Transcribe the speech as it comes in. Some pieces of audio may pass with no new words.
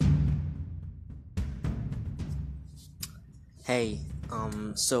Hey,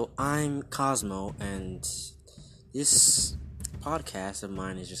 so I'm Cosmo, and this podcast of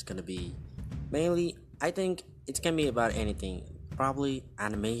mine is just gonna be mainly, I think it's gonna be about anything. Probably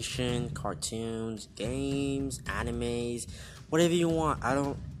animation, cartoons, games, animes, whatever you want. I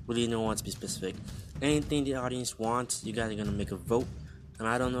don't really know what to be specific. Anything the audience wants, you guys are gonna make a vote, and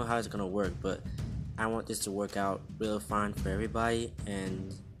I don't know how it's gonna work, but I want this to work out real fine for everybody,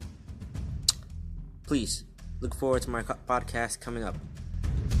 and please look forward to my podcast coming up.